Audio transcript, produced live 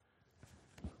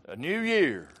A new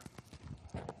year,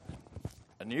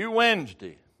 a new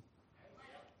Wednesday,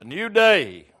 a new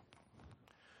day,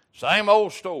 same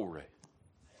old story.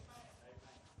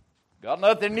 Got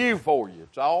nothing new for you.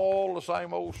 It's all the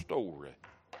same old story.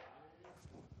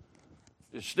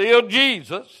 It's still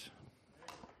Jesus,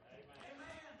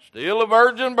 still a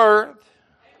virgin birth,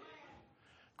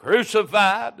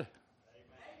 crucified,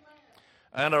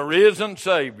 and a risen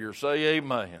Savior. Say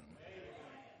amen.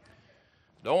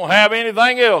 Don't have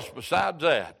anything else besides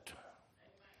that.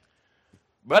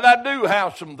 But I do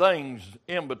have some things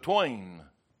in between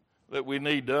that we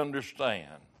need to understand.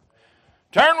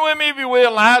 Turn with me, if you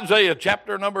will, in Isaiah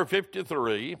chapter number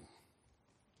 53.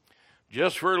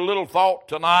 Just for a little thought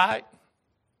tonight.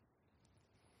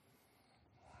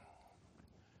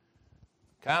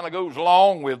 Kind of goes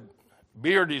along with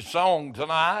Beardy's song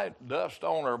tonight, Dust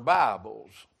on Our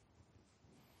Bibles.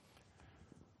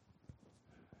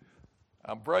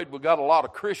 I'm afraid we got a lot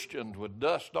of Christians with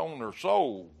dust on their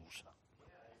souls.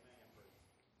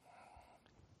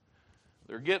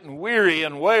 They're getting weary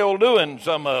and well-doing,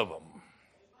 some of them.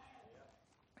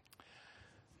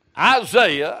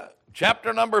 Isaiah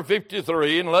chapter number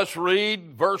 53, and let's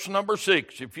read verse number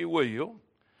 6, if you will.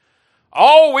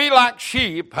 All we like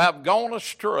sheep have gone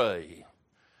astray.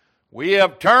 We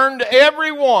have turned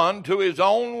every one to his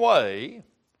own way,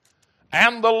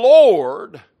 and the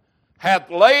Lord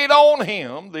hath laid on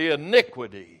him the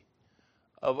iniquity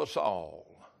of us all.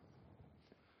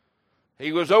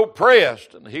 He was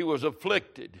oppressed and he was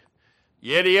afflicted,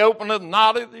 yet he openeth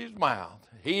not his mouth.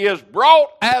 He is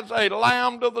brought as a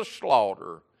lamb to the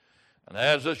slaughter, and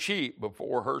as a sheep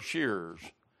before her shearers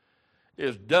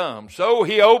is dumb, so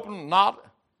he opened not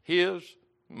his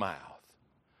mouth.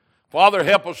 Father,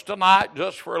 help us tonight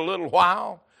just for a little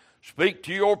while. Speak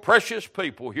to your precious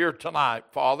people here tonight,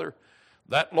 Father,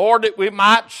 that, Lord, that we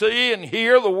might see and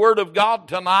hear the word of God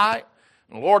tonight.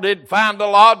 And, Lord, it'd find a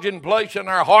lodging place in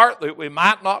our heart that we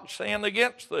might not sin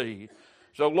against thee.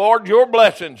 So, Lord, your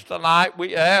blessings tonight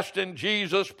we ask in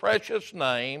Jesus' precious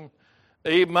name.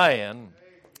 Amen.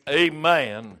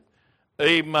 Amen.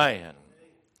 Amen.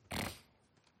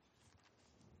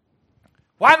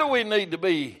 Why do we need to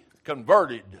be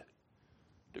converted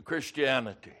to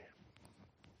Christianity?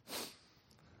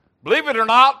 Believe it or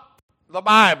not, the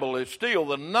Bible is still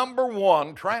the number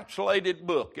one translated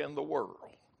book in the world.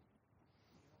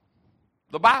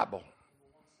 The Bible.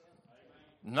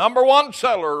 Number one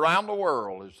seller around the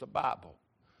world is the Bible.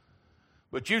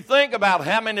 But you think about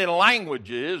how many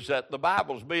languages that the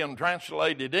Bible's being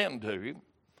translated into.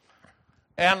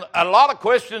 And a lot of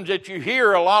questions that you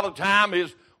hear a lot of time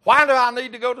is, why do I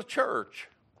need to go to church?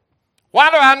 Why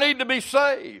do I need to be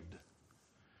saved?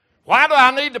 Why do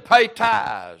I need to pay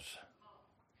tithes?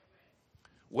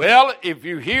 Well, if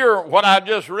you hear what I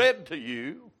just read to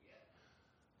you,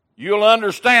 you'll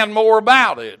understand more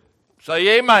about it.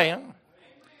 Say amen.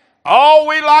 All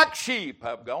we like sheep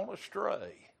have gone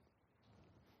astray.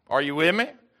 Are you with me?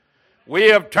 We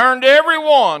have turned every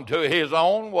one to his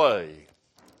own way.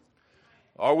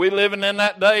 Are we living in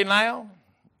that day now?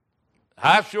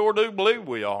 I sure do believe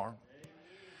we are.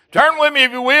 Turn with me,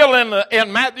 if you will,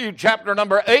 in Matthew chapter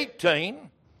number 18,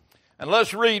 and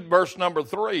let's read verse number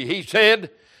 3. He said,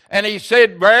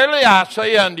 Verily I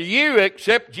say unto you,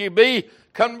 except ye be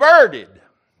converted,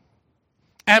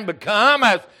 and become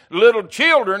as little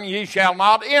children, ye shall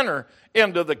not enter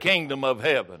into the kingdom of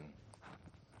heaven.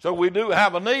 So we do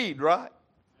have a need, right?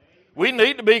 We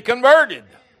need to be converted.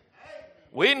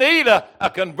 We need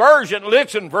a conversion.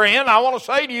 Listen, friend, I want to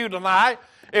say to you tonight,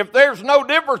 if there's no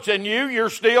difference in you, you're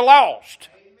still lost.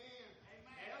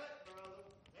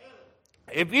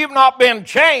 If you've not been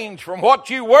changed from what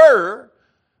you were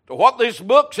to what this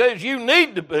book says you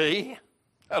need to be,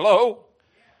 hello,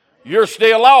 you're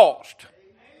still lost.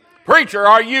 Preacher,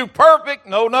 are you perfect?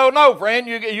 No, friend.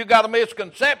 You got a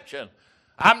misconception.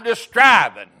 I'm just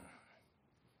striving.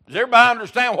 Does everybody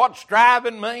understand what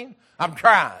striving means? I'm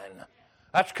trying.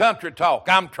 That's country talk.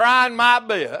 I'm trying my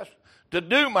best to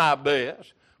do my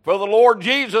best for the Lord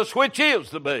Jesus, which is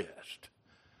the best.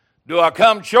 Do I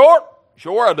come short?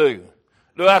 Sure I do.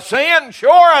 Do I sin?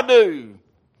 Sure I do.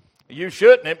 You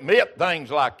shouldn't admit things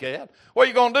like that. What are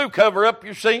you going to do? Cover up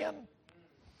your sin?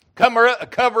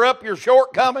 Cover up your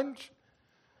shortcomings?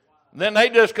 Then they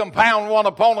just compound one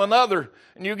upon another,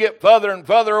 and you get further and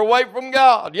further away from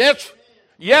God.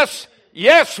 Yes,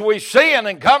 we sin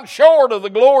and come short of the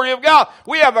glory of God.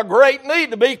 We have a great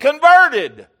need to be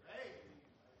converted.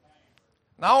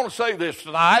 Now, I want to say this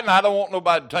tonight, and I don't want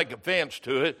nobody to take offense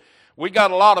to it. We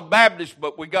got a lot of Baptists,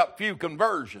 but we got few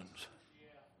conversions.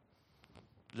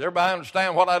 Does everybody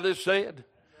understand what I just said?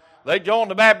 They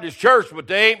joined the Baptist church, but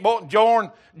they ain't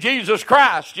joined Jesus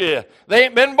Christ yet. They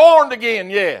ain't been born again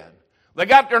yet. They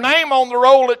got their name on the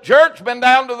roll at church, been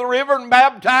down to the river and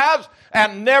baptized,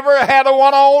 and never had a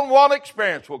one-on-one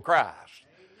experience with Christ.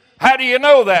 How do you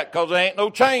know that? Because there ain't no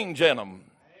change in them.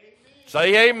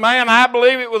 Say amen. I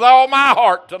believe it with all my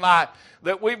heart tonight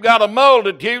that we've got a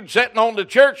multitude sitting on the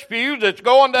church pews that's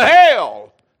going to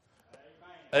hell.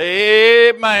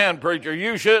 Amen, preacher.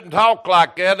 You shouldn't talk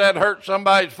like that. That hurts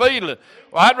somebody's feelings.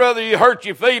 Well, I'd rather you hurt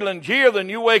your feelings here than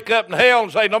you wake up in hell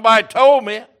and say, nobody told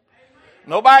me.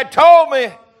 Nobody told me.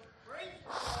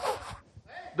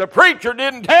 The preacher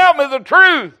didn't tell me the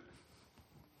truth.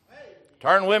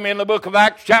 Turn with me in the book of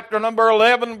Acts, chapter number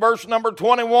 11, verse number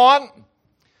 21.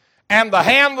 And the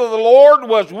hand of the Lord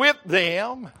was with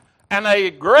them, and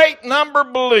a great number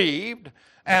believed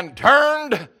and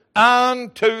turned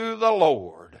unto the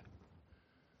Lord.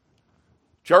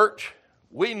 Church,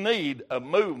 we need a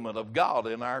movement of God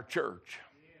in our church.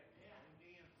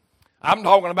 I'm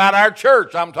talking about our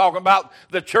church. I'm talking about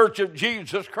the church of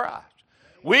Jesus Christ.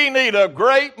 We need a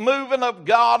great movement of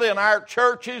God in our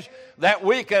churches that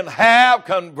we can have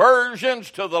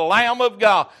conversions to the Lamb of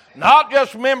God. Not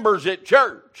just members at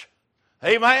church.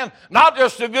 Amen. Not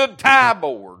just a good tie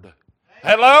board.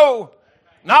 Hello?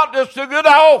 Not just a good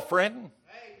offering.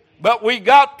 But we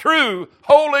got true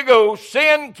Holy Ghost,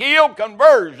 sin-killed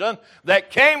conversion that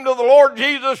came to the Lord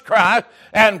Jesus Christ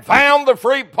and found the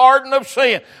free pardon of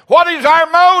sin. What is our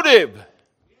motive?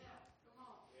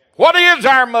 What is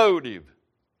our motive?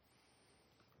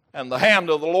 And the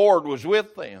hand of the Lord was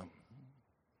with them.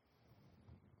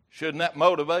 Shouldn't that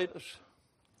motivate us?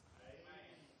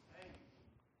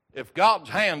 If God's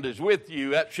hand is with you,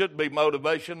 that should be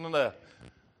motivation enough.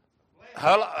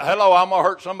 Hello, I'm going to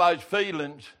hurt somebody's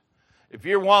feelings. If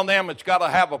you're one of them that's got to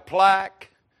have a plaque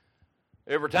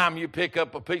every time you pick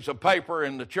up a piece of paper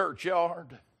in the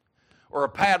churchyard, or a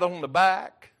pat on the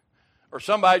back, or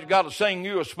somebody's got to sing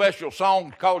you a special song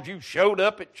because you showed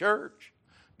up at church,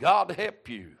 God help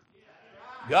you.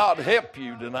 God help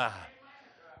you tonight.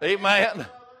 Amen.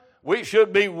 We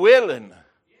should be willing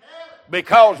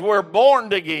because we're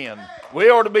born again. We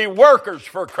ought to be workers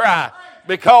for Christ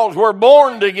because we're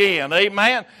born again.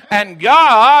 Amen. And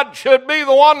God should be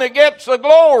the one that gets the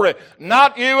glory,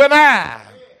 not you and I.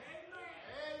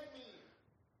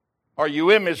 Are you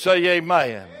with me? Say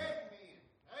amen.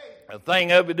 The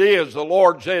thing of it is, the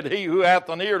Lord said, he who hath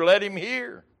an ear, let him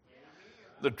hear.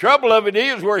 The trouble of it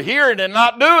is we're hearing and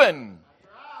not doing.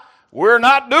 We're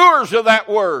not doers of that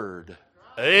word.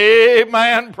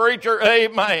 Amen, preacher,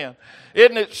 amen.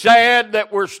 Isn't it sad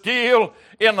that we're still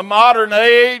in the modern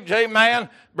age, amen?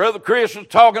 Brother Chris was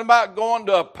talking about going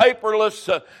to a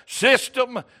paperless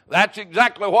system. That's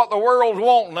exactly what the world's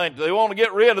wanting, ain't they? They want to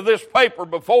get rid of this paper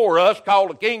before us called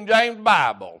the King James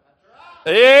Bible.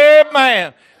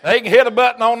 Amen. They can hit a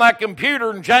button on that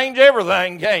computer and change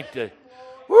everything, can't they?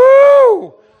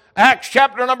 Woo! Acts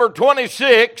chapter number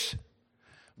 26,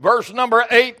 verse number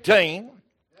 18.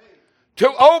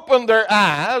 To open their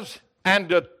eyes and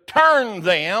to turn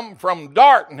them from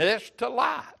darkness to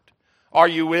light. Are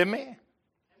you with me?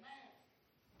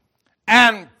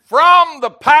 And from the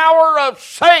power of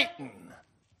Satan.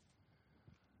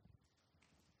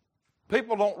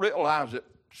 People don't realize that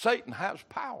Satan has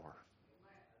power.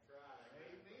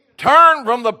 Turn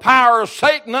from the power of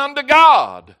Satan unto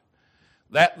God,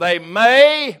 that they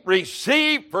may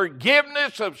receive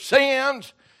forgiveness of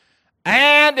sins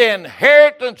and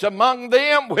inheritance among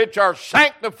them which are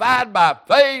sanctified by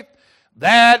faith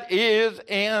that is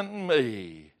in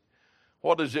me.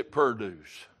 What does it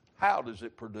produce? How does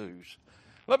it produce?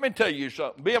 Let me tell you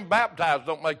something. Being baptized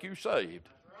don't make you saved.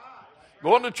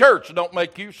 Going to church don't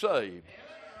make you saved.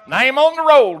 Name on the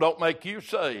roll don't make you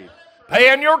saved.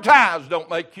 Paying your tithes don't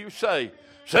make you saved.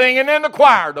 Singing in the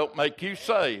choir don't make you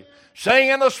saved.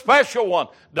 Singing a special one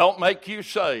don't make you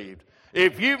saved.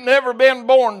 If you've never been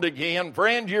born again,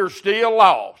 friends, you're still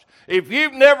lost. If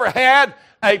you've never had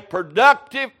a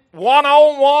productive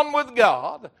one-on-one with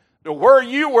God, to where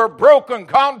you were broken,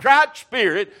 contrite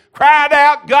spirit, cried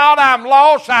out, God, I'm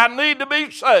lost, I need to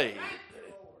be saved,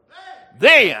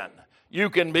 then you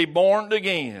can be born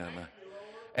again.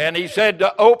 And he said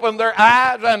to open their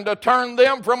eyes and to turn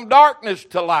them from darkness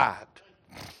to light.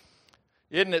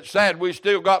 Isn't it sad we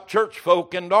still got church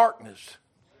folk in darkness?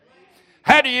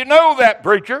 How do you know that,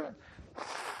 preacher?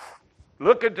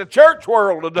 Look at the church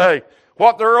world today.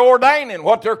 What they're ordaining,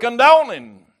 what they're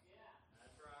condoning.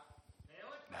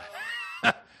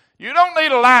 You don't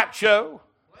need a light show.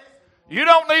 You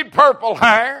don't need purple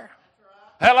hair.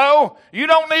 Hello? You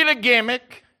don't need a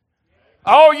gimmick.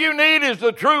 All you need is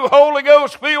the true Holy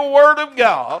Ghost filled Word of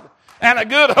God. and a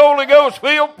good Holy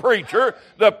Ghost-filled preacher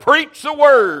to preach the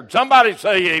Word. Somebody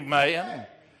say amen.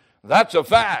 That's a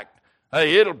fact.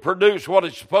 Hey, it'll produce what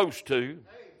it's supposed to.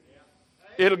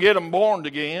 It'll get them born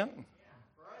again.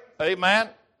 Amen.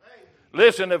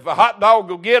 Listen, if a hot dog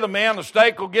will get them in, a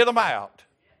steak will get them out.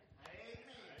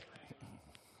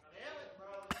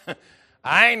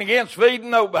 I ain't against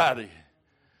feeding nobody.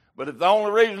 But if the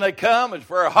only reason they come is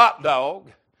for a hot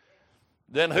dog,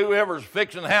 then whoever's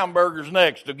fixing hamburgers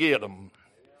next will get them.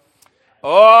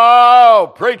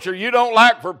 Oh, preacher, you don't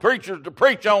like for preachers to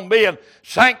preach on being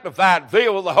sanctified,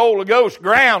 filled with the Holy Ghost,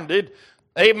 grounded.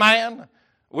 Amen.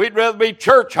 We'd rather be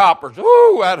church hoppers.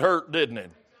 Ooh, that hurt, didn't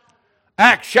it?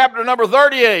 Acts chapter number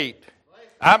 38.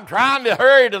 I'm trying to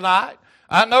hurry tonight.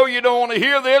 I know you don't want to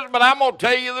hear this, but I'm going to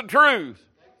tell you the truth.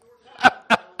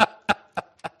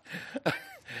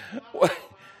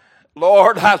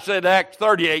 Lord, I said Acts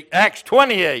 38, Acts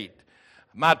 28.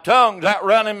 My tongue's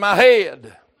outrunning my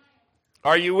head.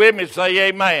 Are you with me? Say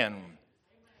amen.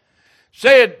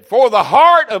 Said, for the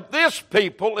heart of this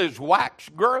people is wax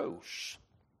gross.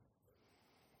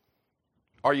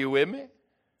 Are you with me?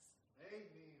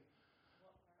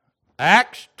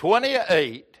 Acts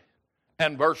 28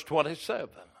 and verse 27.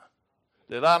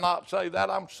 Did I not say that?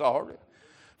 I'm sorry.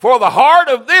 For the heart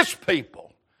of this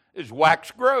people is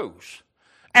wax gross,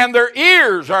 and their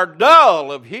ears are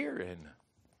dull of hearing.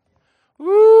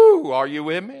 Ooh, are you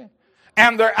with me?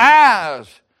 And their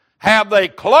eyes have they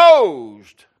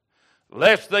closed,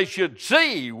 lest they should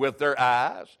see with their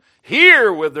eyes,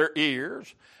 hear with their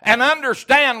ears, and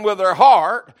understand with their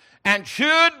heart, and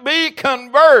should be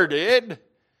converted,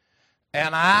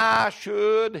 and I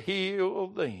should heal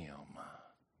them.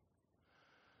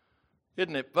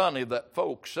 Isn't it funny that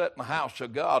folks sit in the house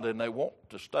of God and they want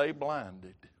to stay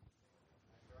blinded?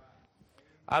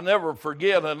 I never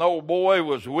forget an old boy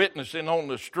was witnessing on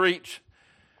the streets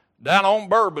down on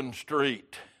Bourbon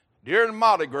Street during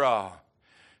Mardi Gras.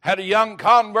 Had a young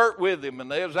convert with him, and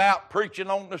they was out preaching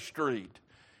on the street.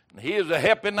 And he is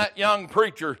helping that young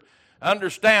preacher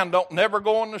understand, don't never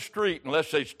go on the street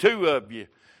unless there's two of you.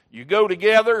 You go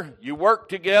together, you work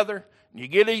together, and you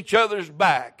get each other's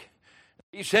back.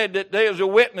 He said that there was a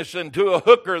witnessing to a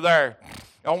hooker there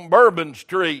on Bourbon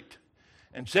Street,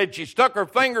 and said she stuck her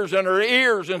fingers in her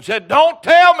ears and said, don't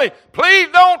tell me, please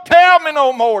don't tell me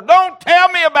no more. Don't tell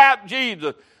me about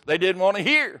Jesus. They didn't want to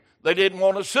hear. They didn't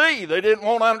want to see. They didn't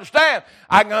want to understand.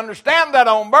 I can understand that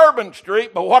on Bourbon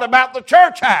Street, but what about the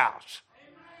church house?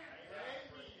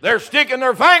 They're sticking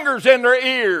their fingers in their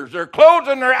ears. They're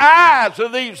closing their eyes to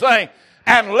these things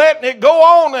and letting it go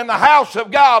on in the house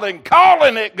of God and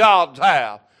calling it God's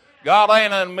house. God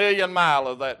ain't a million miles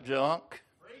of that junk.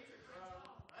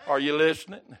 Are you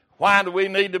listening? Why do we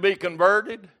need to be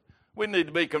converted? We need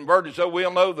to be converted so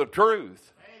we'll know the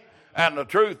truth. And the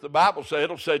truth, the Bible said,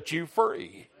 it'll set you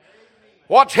free.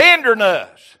 What's hindering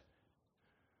us?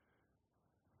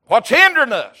 What's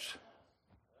hindering us?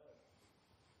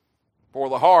 For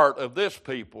the heart of this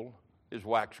people is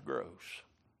wax gross.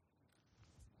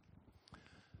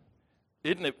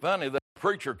 Isn't it funny that a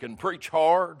preacher can preach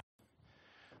hard?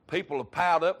 People have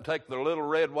piled up and take their little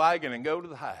red wagon and go to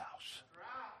the house.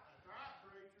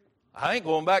 I ain't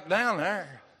going back down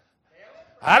there.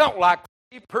 I don't like what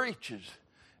he preaches.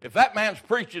 If that man's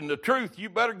preaching the truth, you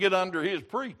better get under his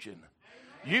preaching.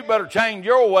 You better change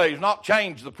your ways, not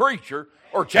change the preacher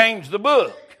or change the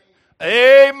book.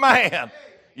 Amen.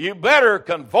 You better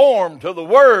conform to the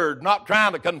Word, not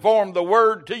trying to conform the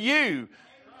Word to you.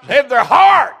 Have their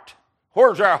heart.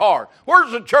 Where's our heart?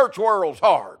 Where's the church world's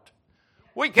heart?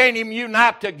 We can't even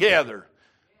unite together.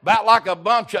 About like a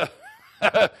bunch of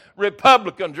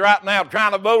Republicans right now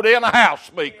trying to vote in a House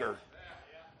Speaker.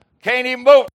 Can't even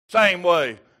vote the same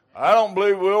way. I don't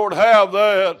believe we ought to have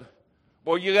that.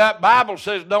 Well, you got Bible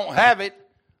says don't have it.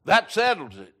 That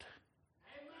settles it.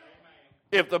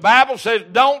 If the Bible says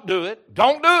don't do it,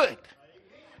 don't do it.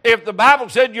 If the Bible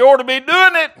said you ought to be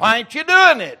doing it, why ain't you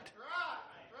doing it?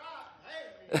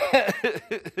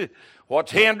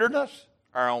 What's hindering us?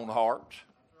 Our own hearts.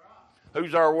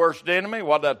 Who's our worst enemy?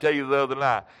 What did I tell you the other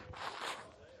night?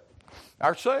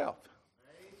 Ourselves.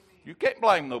 You can't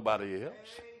blame nobody else.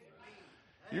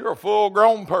 You're a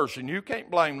full-grown person. You can't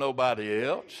blame nobody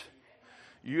else.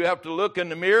 You have to look in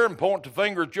the mirror and point the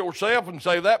finger at yourself and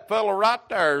say, that fella right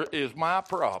there is my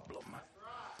problem.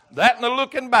 That and the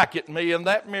looking back at me in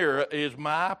that mirror is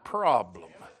my problem.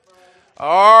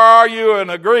 Are you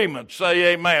in agreement?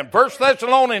 Say amen. 1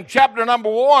 Thessalonians chapter number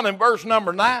 1 and verse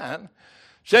number 9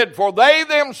 said, for they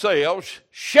themselves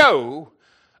show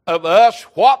of us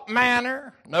what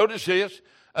manner, notice this,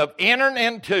 of entering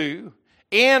into,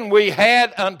 in we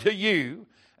had unto you,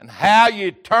 and how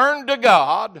you turned to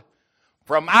God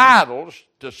from idols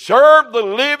to serve the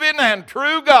living and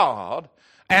true God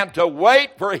and to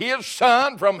wait for His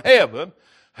Son from heaven,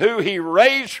 who He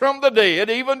raised from the dead,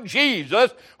 even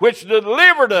Jesus, which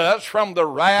delivered us from the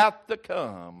wrath to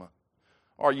come.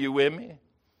 Are you with me?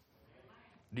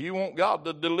 Do you want God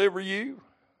to deliver you?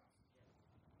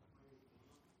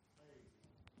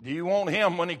 Do you want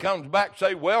Him when He comes back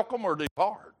say welcome or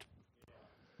depart?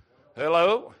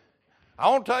 Hello? I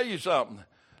want to tell you something.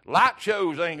 Light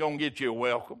shows ain't going to get you a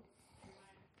welcome.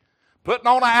 Putting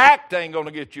on an act ain't going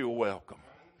to get you a welcome.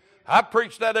 I've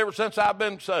preached that ever since I've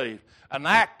been saved. An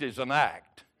act is an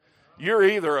act. You're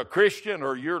either a Christian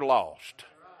or you're lost.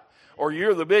 Or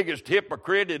you're the biggest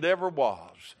hypocrite it ever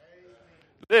was.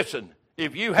 Listen,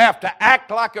 if you have to act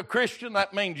like a Christian,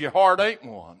 that means your heart ain't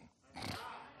one.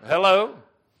 Hello?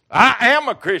 I am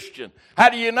a Christian. How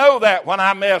do you know that? When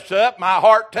I mess up, my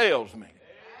heart tells me.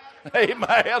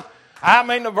 Amen. I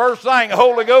mean, the first thing, the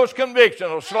Holy Ghost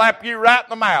conviction will slap you right in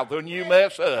the mouth when you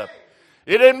mess up.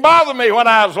 It didn't bother me when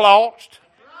I was lost.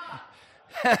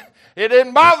 It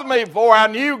didn't bother me before I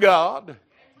knew God.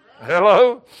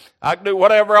 Hello? I could do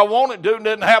whatever I wanted to and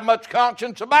didn't have much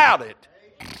conscience about it.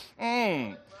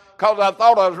 Because I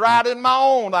thought I was right in my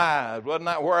own eyes. Wasn't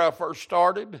that where I first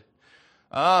started?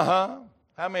 How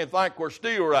many think we're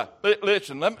still right?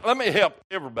 Listen, let me help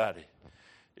everybody.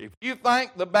 If you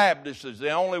think the Baptist is the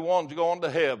only ones going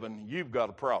to heaven, you've got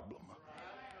a problem.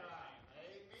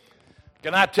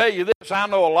 Can I tell you this? I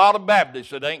know a lot of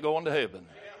Baptists that ain't going to heaven.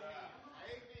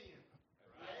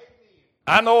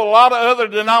 I know a lot of other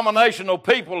denominational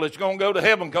people that's going to go to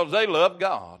heaven because they love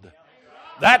God.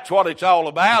 That's what it's all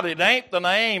about. It ain't the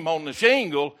name on the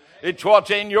shingle. It's what's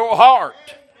in your heart.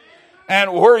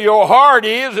 And where your heart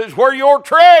is where your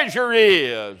treasure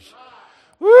is.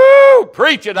 Woo!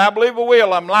 Preach it. I believe I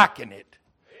will. I'm liking it.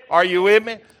 Are you with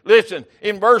me? Listen,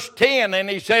 in verse 10, and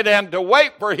He said, and to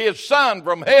wait for His Son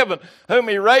from heaven, whom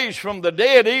He raised from the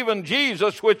dead, even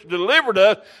Jesus, which delivered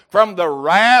us from the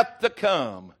wrath to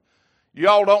come.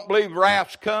 Y'all don't believe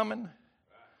wrath's coming?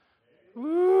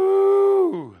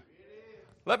 Woo!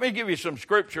 Let me give you some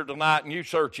scripture tonight, and you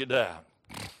search it out.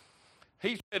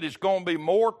 He said it's going to be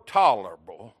more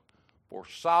tolerable for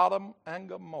Sodom and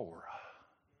Gomorrah.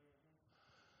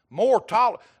 More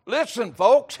tolerable. Listen,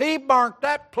 folks, He burnt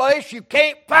that place. You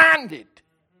can't find it.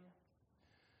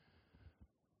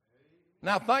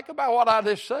 Now think about what I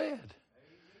just said.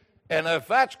 And if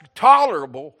that's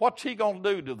tolerable, what's He going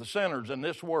to do to the sinners in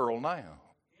this world now?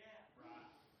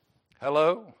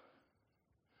 Hello?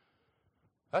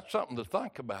 That's something to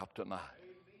think about tonight.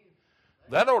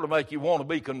 That ought to make you want to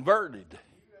be converted.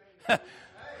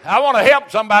 I want to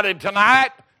help somebody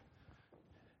tonight.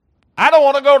 I don't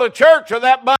want to go to church with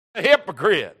that bunch of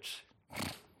hypocrites.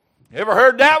 Ever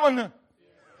heard that one?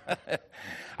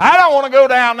 I don't want to go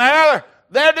down there.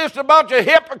 They're just a bunch of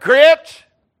hypocrites.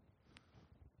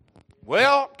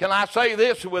 Well, can I say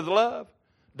this with love?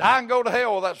 Die and go to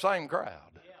hell with that same crowd.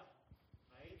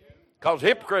 Because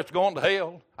hypocrites going to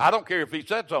hell. I don't care if he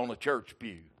sits on the church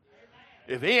pew.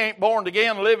 If he ain't born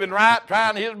again, living right,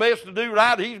 trying his best to do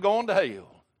right, he's going to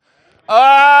hell.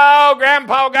 Oh,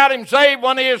 Grandpa got him saved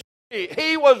when he was saved.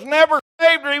 He was never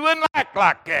saved or he wouldn't act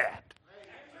like that.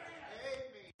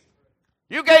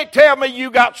 You can't tell me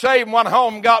you got saved and went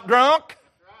home and got drunk.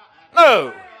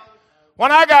 No.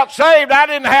 When I got saved, I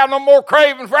didn't have no more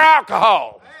craving for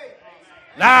alcohol.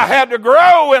 Now I had to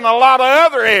grow in a lot of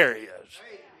other areas.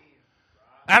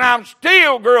 And I'm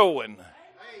still growing.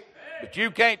 But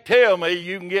you can't tell me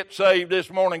you can get saved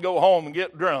this morning, go home and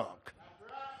get drunk.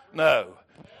 No.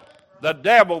 The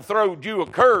devil throwed you a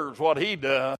curve, what he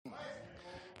done.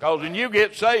 Because when you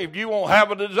get saved, you won't have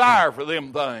a desire for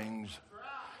them things.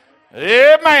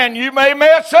 Amen. You may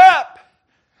mess up.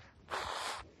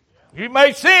 You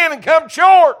may sin and come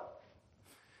short.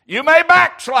 You may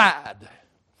backslide.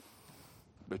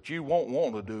 But you won't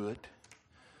want to do it.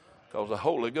 Because the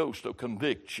Holy Ghost will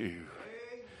convict you.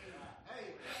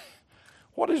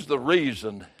 What is the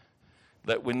reason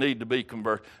that we need to be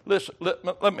converted? Listen,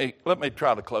 let me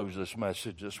try to close this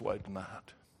message this way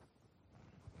tonight.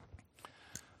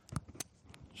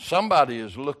 Somebody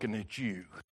is looking at you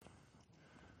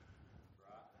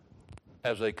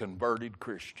as a converted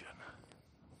Christian.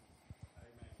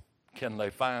 Can they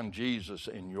find Jesus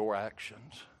in your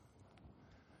actions?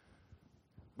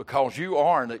 Because you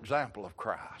are an example of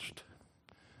Christ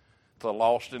to the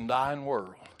lost and dying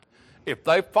world. If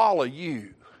they follow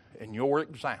you in your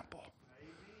example,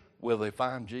 will they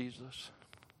find Jesus?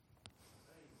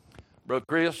 Brother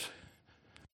Chris,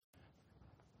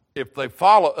 if they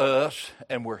follow us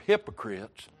and we're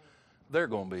hypocrites, they're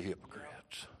going to be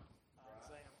hypocrites.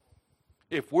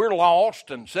 if we're lost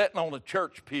and sitting on a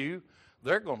church pew,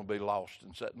 they're going to be lost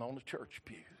and sitting on a church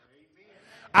pew.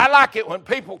 I like it when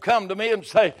people come to me and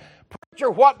say, "Preacher,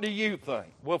 what do you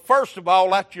think?" Well, first of all,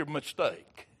 that's your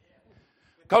mistake.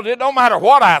 Because it don't matter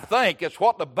what I think, it's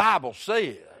what the Bible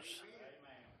says.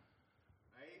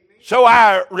 So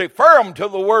I refer them to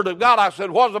the Word of God. I said,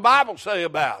 what does the Bible say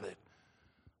about it?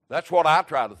 That's what I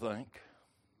try to think.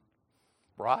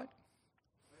 Right?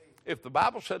 If the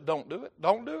Bible said don't do it,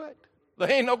 don't do it.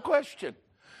 There ain't no question.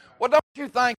 Well, don't you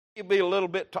think he'd be a little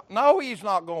bit... No, he's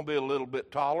not going to be a little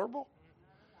bit tolerable.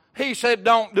 He said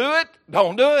don't do it,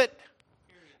 don't do it.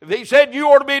 If he said you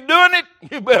ought to be doing it,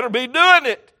 you better be doing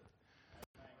it.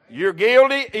 You're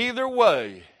guilty either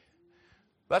way.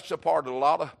 That's the part that a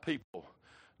lot of people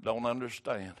don't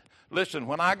understand. Listen,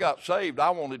 when I got saved, I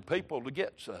wanted people to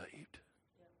get saved.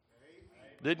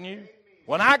 Didn't you?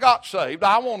 When I got saved,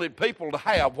 I wanted people to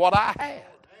have what I had.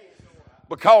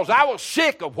 Because I was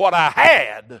sick of what I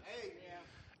had.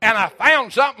 And I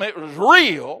found something that was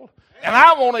real. And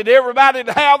I wanted everybody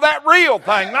to have that real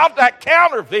thing, not that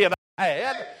counterfeit I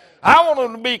had. I wanted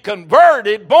them to be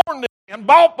converted, born again,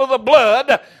 bought with the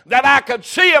blood, that I could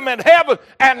see them in heaven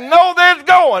and know they're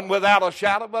going without a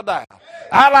shadow of a doubt.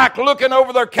 I like looking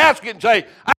over their casket and say,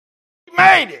 I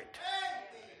made it.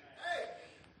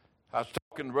 I was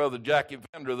talking to Brother Jackie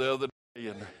Fender the other day,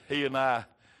 and he and I,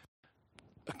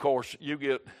 of course, you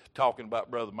get talking about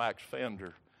Brother Max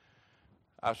Fender.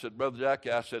 I said, Brother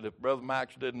Jackie, I said, if Brother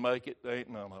Max didn't make it, there ain't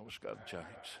none of us got a chance.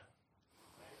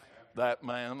 That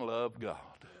man loved God.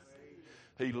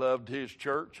 He loved his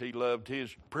church. He loved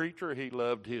his preacher. He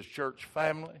loved his church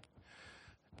family.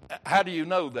 How do you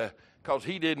know that? Because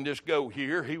he didn't just go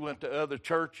here. He went to other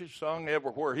churches, sung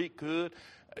everywhere he could,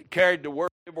 carried the word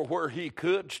everywhere he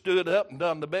could, stood up and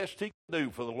done the best he could do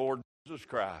for the Lord Jesus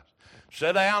Christ.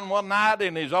 Sat down one night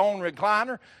in his own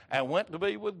recliner and went to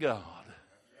be with God.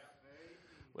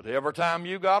 But every time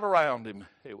you got around him,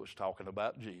 it was talking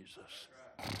about Jesus.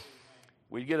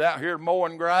 We'd get out here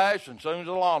mowing grass, and as soon as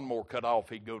the lawnmower cut off,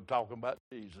 he'd go talking about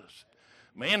Jesus.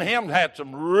 Me and him had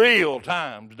some real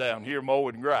times down here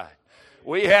mowing grass.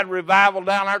 We had revival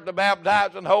down there at the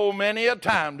baptizing hole many a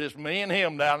time, just me and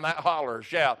him down that holler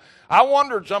shout. I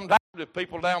wondered sometimes if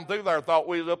people down through there thought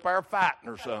we was up there fighting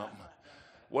or something.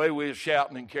 The way we was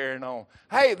shouting and carrying on.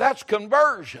 Hey, that's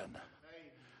conversion.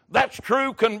 That's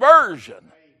true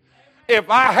conversion. If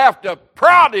I have to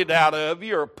prod it out of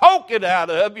you or poke it out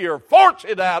of you or force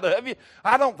it out of you,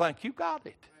 I don't think you got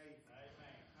it.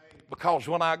 Because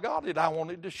when I got it, I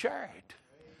wanted to share it.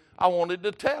 I wanted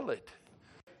to tell it.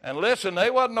 And listen,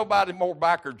 there wasn't nobody more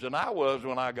backwards than I was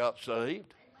when I got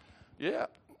saved. Yeah.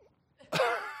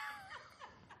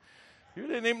 You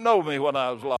didn't even know me when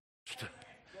I was lost.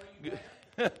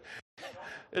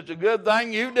 It's a good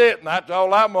thing you didn't. That's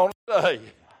all I'm going to say.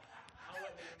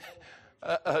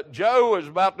 Joe was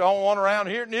about the only one around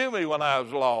here that knew me when I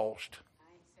was lost.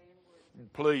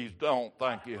 Please don't.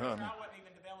 Thank you, honey.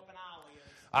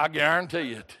 I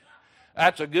guarantee it.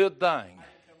 That's a good thing.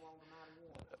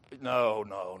 No.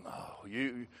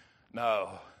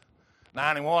 No.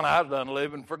 91, I was done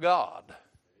living for God.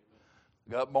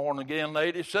 Got born again in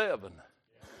 87.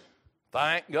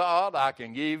 Thank God I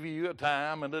can give you a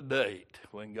time and a date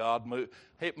when God moved.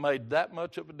 It made that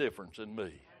much of a difference in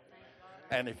me.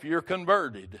 And if you're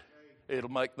converted,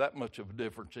 it'll make that much of a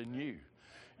difference in you.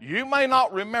 You may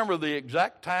not remember the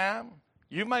exact time.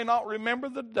 You may not remember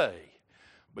the day.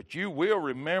 But you will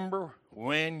remember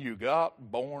when you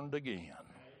got born again.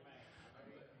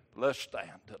 Let's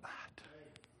stand tonight.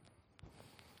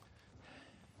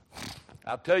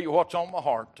 I'll tell you what's on my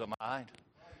heart tonight.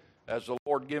 As the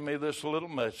Lord give me this little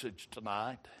message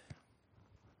tonight.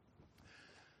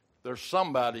 There's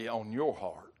somebody on your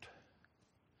heart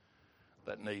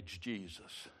that needs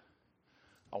Jesus.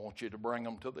 I want you to bring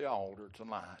them to the altar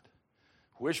tonight.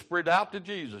 Whisper it out to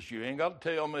Jesus. You ain't got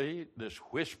to tell me. Just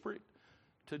whisper it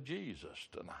to Jesus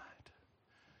tonight.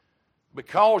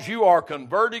 Because you are a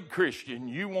converted Christian,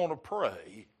 you want to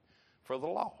pray for the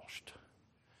lost.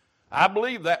 I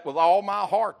believe that with all my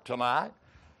heart tonight.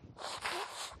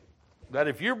 That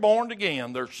if you're born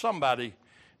again, there's somebody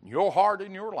in your heart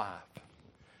and your life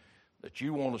that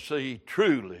you want to see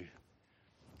truly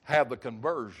have the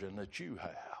conversion that you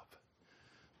have.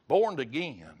 Born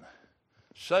again,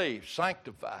 saved,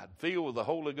 sanctified, filled with the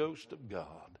Holy Ghost of God.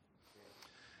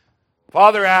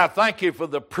 Father, I thank you for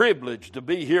the privilege to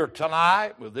be here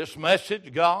tonight with this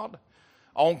message, God,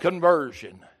 on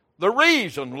conversion. The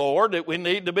reason, Lord, that we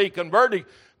need to be converted,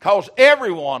 because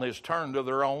everyone has turned to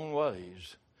their own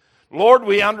ways. Lord,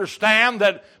 we understand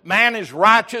that man is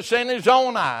righteous in his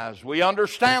own eyes. We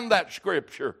understand that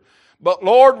scripture. But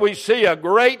Lord, we see a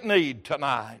great need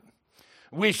tonight.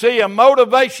 We see a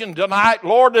motivation tonight,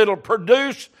 Lord, that'll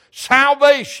produce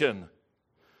salvation.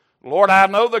 Lord, I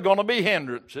know there are going to be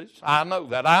hindrances. I know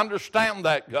that. I understand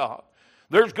that, God.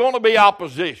 There's going to be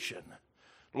opposition.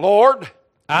 Lord,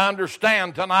 I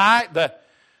understand tonight that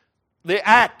the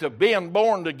act of being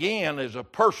born again is a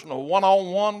personal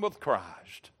one-on-one with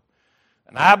Christ.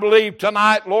 And I believe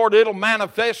tonight, Lord, it'll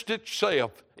manifest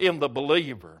itself in the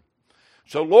believer.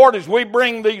 So, Lord, as we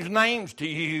bring these names to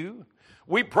you,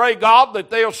 we pray, God, that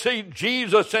they'll see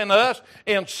Jesus in us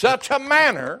in such a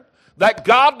manner that,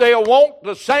 God, they'll want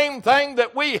the same thing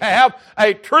that we have,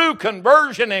 a true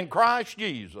conversion in Christ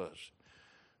Jesus.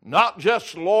 Not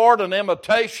just, Lord, an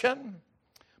imitation,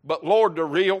 but, Lord, the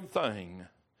real thing.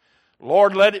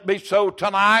 Lord, let it be so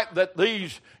tonight that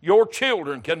these, your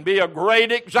children, can be a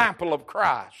great example of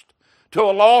Christ to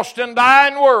a lost and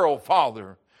dying world,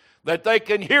 Father, that they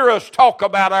can hear us talk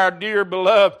about our dear,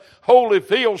 beloved,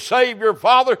 Holy-filled Savior,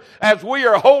 Father, as we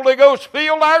are Holy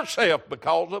Ghost-filled ourselves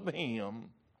because of Him.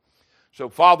 So,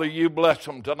 Father, you bless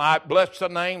them tonight. Bless the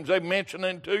names they're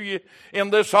mentioning to you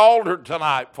in this altar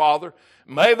tonight, Father.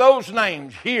 May those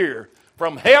names hear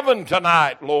from heaven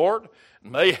tonight, Lord.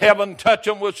 May heaven touch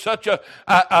them with such a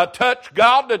touch,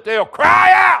 God, that they'll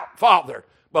cry out, Father,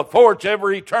 before it's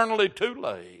ever eternally too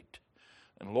late.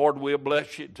 And Lord, we'll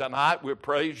bless you tonight. We'll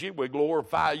praise you. We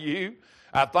glorify you.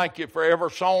 I thank you for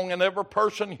every song and every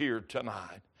person here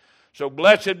tonight. So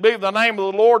blessed be the name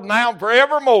of the Lord now and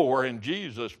forevermore. In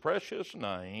Jesus' precious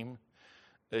name,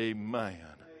 amen.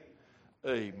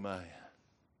 Amen.